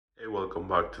Hey, welcome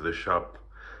back to the shop.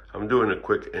 I'm doing a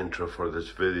quick intro for this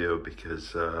video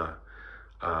because I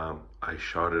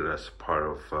shot it as part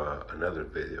of another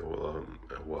video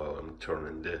while I'm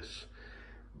turning this.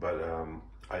 But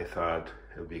I thought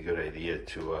it would be a good idea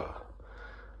to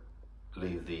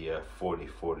leave the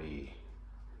 40/40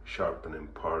 sharpening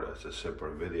part as a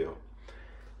separate video,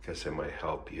 because it might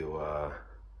help you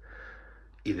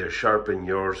either sharpen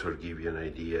yours or give you an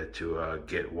idea to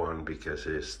get one, because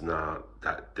it's not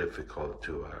that difficult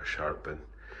to sharpen.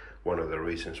 One of the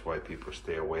reasons why people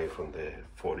stay away from the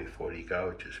 40/40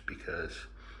 gouge is because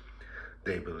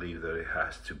they believe that it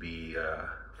has to be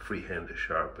free-handed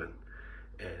sharpen,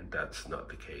 and that's not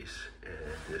the case,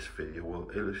 and this video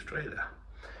will illustrate that.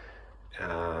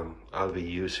 I'll be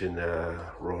using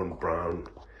a Ron Brown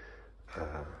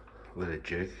little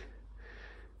jig,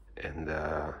 and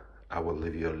I will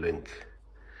leave you a link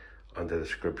on the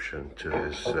description to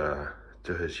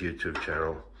his YouTube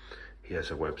channel. He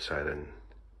has a website and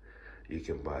you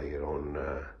can buy your own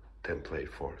template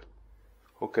for it.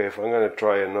 Okay, if I'm gonna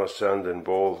try a no sand and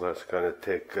bowl, that's gonna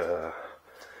take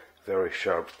very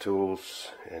sharp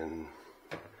tools and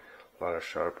a lot of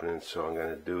sharpening. So I'm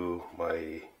gonna do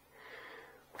my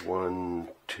 1,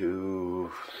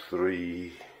 2,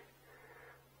 3,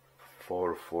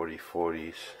 4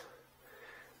 40/40s.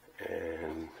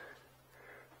 And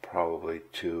probably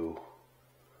 2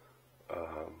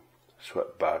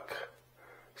 swept back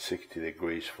 60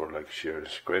 degrees for like shear and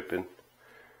scraping.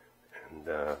 And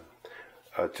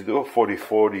to do a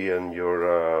 40/40 on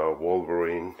your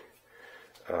Wolverine,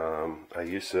 I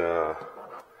use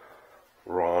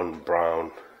Ron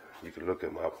Brown. You can look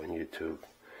him up on YouTube.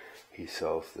 He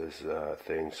sells this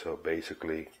thing. So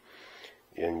basically,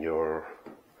 in your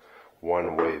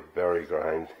Oneway berry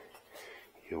grind,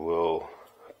 you will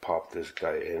pop this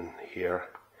guy in here,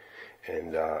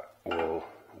 and will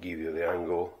give you the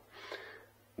angle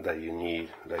that you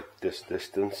need, like this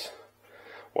distance.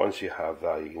 Once you have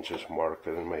that, you can just mark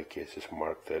it. In my case, it's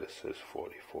marked that it says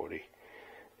 40/40,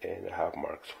 and I have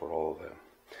marks for all of them.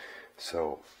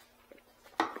 So,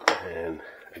 and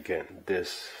again,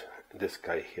 this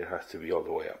guy here has to be all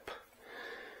the way up,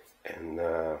 and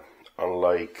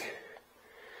unlike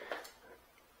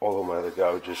all of my other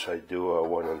gouges, I do a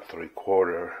 1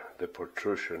 3/4. The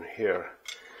protrusion here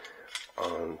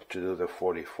to do the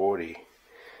 40/40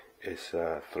 is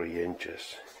 3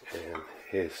 inches, and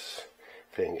his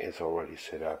thing is already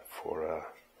set up for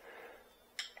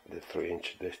the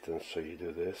 3-inch distance. So you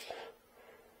do this,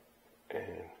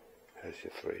 and that's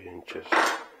your 3 inches.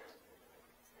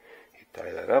 You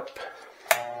tie that up.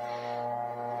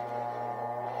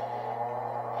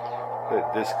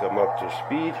 Let this come up to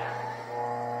speed.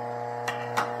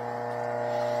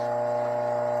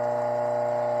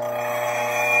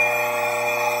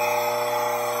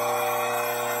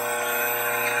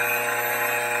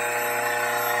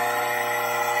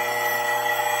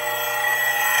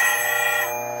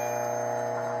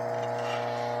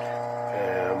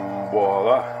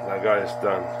 Voila, that guy is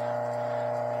done.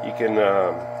 You can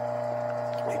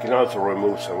also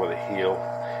remove some of the heel.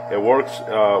 It works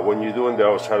when you're doing the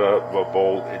outside of a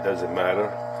bowl, it doesn't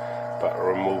matter, but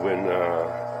removing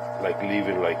like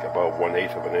leaving like about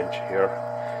 1/8 of an inch here,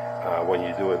 when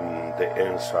you're doing the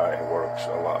inside, works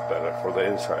a lot better. For the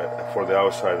inside, for the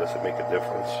outside, doesn't make a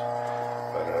difference.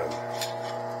 But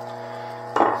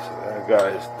so that guy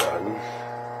is done.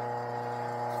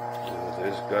 Do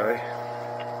this guy.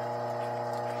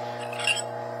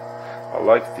 I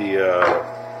like the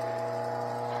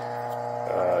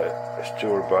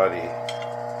Stewart body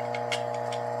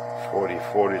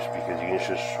 40/40s because you can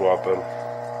just swap them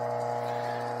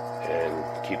and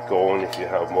keep going if you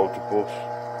have multiples.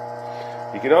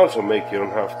 You can also make, you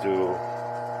don't have to,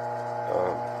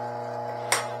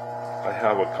 I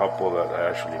have a couple that I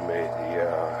actually made the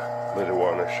little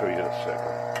one. I'll show you in a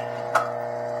second.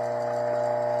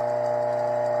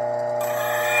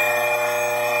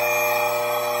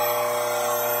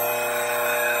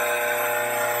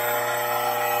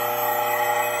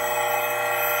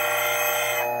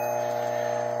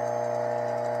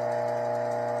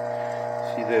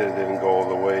 See that it didn't go all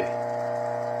the way.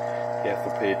 You have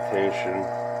to pay attention.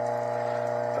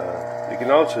 You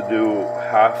can also do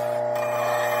half,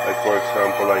 like for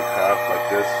example, like half like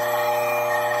this,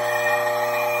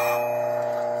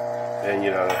 and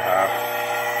another half,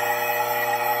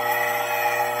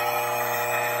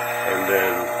 and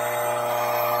then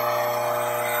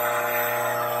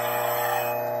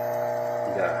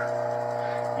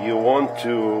yeah, you want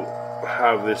to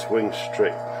have this wing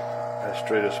straight, as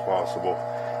straight as possible.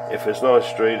 If it's not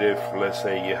straight, if let's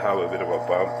say you have a bit of a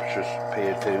bump, just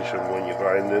pay attention when you're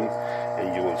grinding,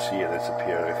 and you will see it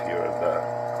disappear if you're in that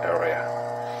area.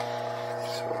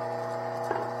 So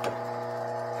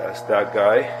that's that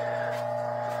guy.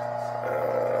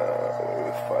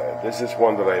 This is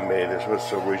one that I made. This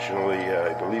was originally,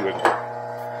 I believe, a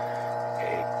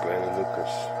Glenn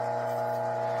Lucas.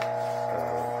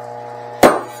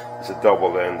 It's a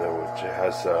double ender, which it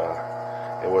has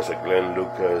it was a Glenn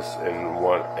Lucas in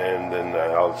one end, and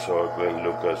also a Glenn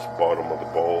Lucas bottom of the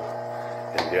bowl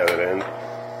in the other end.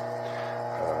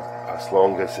 As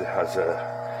long as it has a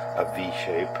V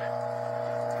shape,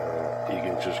 you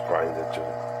can just grind it to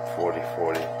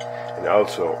 40/40. And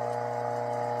also,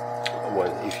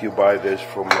 if you buy this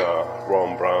from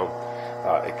Ron Brown,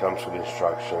 it comes with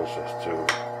instructions as to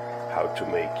how to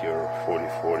make your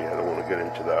 40/40. I don't want to get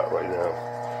into that right now,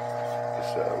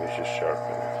 because we just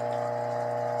sharpen it.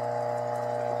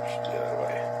 Just the other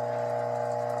way.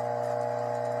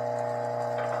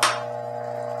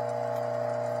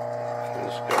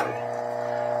 This guy.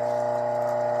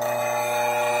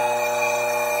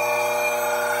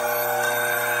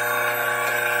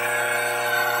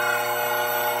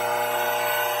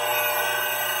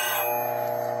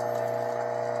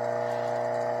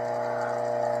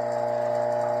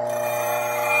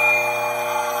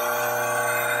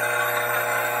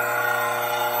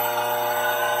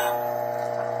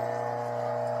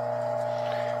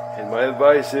 And my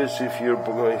advice is, if you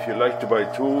like to buy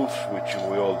tools, which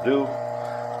we all do,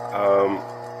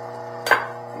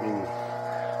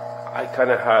 I kind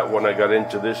of had, when I got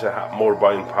into this, I had more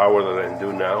buying power than I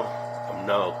do now. I'm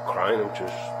not crying, I'm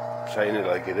just saying it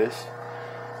like it is.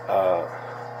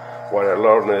 What I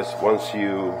learned is, once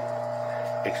you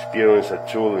experience a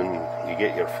tool and you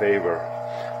get your favor,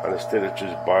 and instead of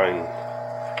just buying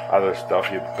other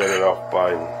stuff, you're better off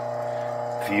buying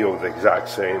few of the exact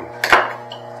same.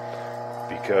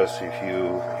 Because if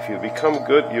you become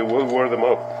good, you will wear them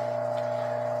out,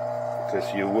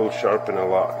 because you will sharpen a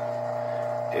lot.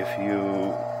 If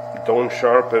you don't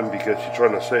sharpen because you're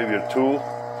trying to save your tool,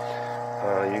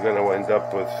 you're gonna wind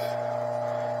up with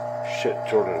shit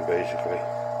turning, basically.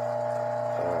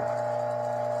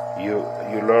 You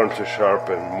learn to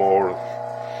sharpen more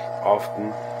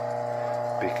often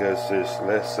because there's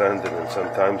less sanding, and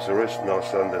sometimes there is no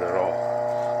sanding at all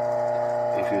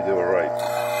if you do it right.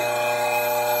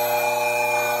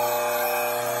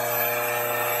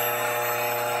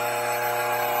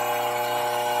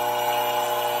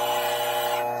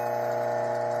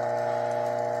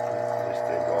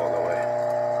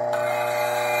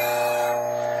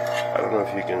 I don't know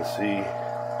if you can see,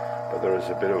 but there is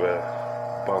a bit of a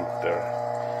bump there.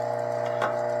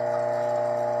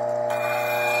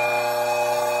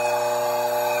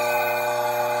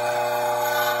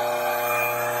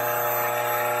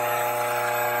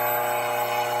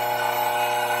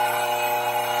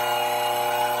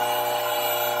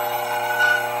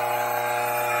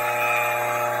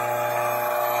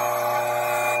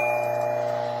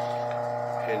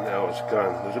 And now it's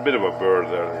gone. There's a bit of a burr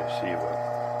there, you see, but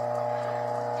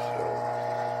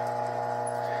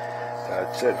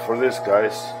that's it for this,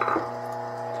 guys.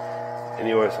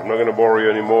 Anyways, I'm not going to bore you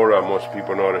anymore. Most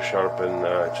people know how to sharpen.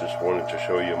 I just wanted to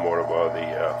show you more about the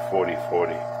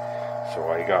 40/40. So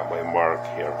I got my mark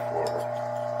here for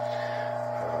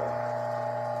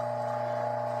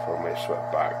my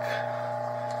swept back.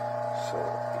 So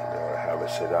there I have it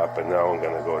set up, and now I'm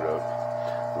going to go to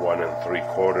 1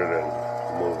 3/4 and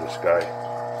move this guy.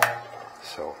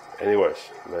 So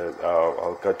anyways,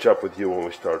 I'll catch up with you when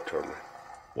we start turning.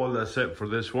 Well, that's it for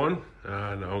this one.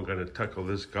 Now I'm going to tackle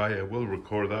this guy. I will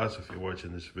record that if you're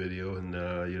watching this video and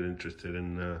you're interested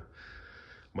in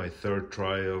my third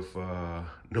try of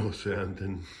no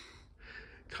sanding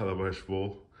calabash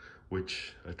bowl,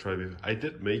 which I tried before. I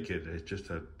did make it. It's just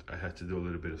that I had to do a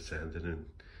little bit of sanding, and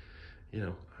you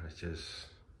know, I just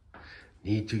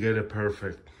need to get it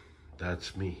perfect.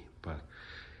 That's me. But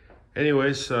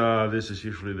anyways, this is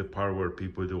usually the part where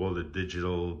people do all the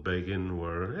digital begging,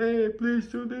 where, hey, please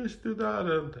do this, do that.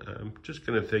 And I'm just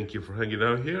going to thank you for hanging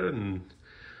out here, and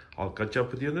I'll catch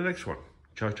up with you in the next one.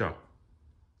 Ciao, ciao.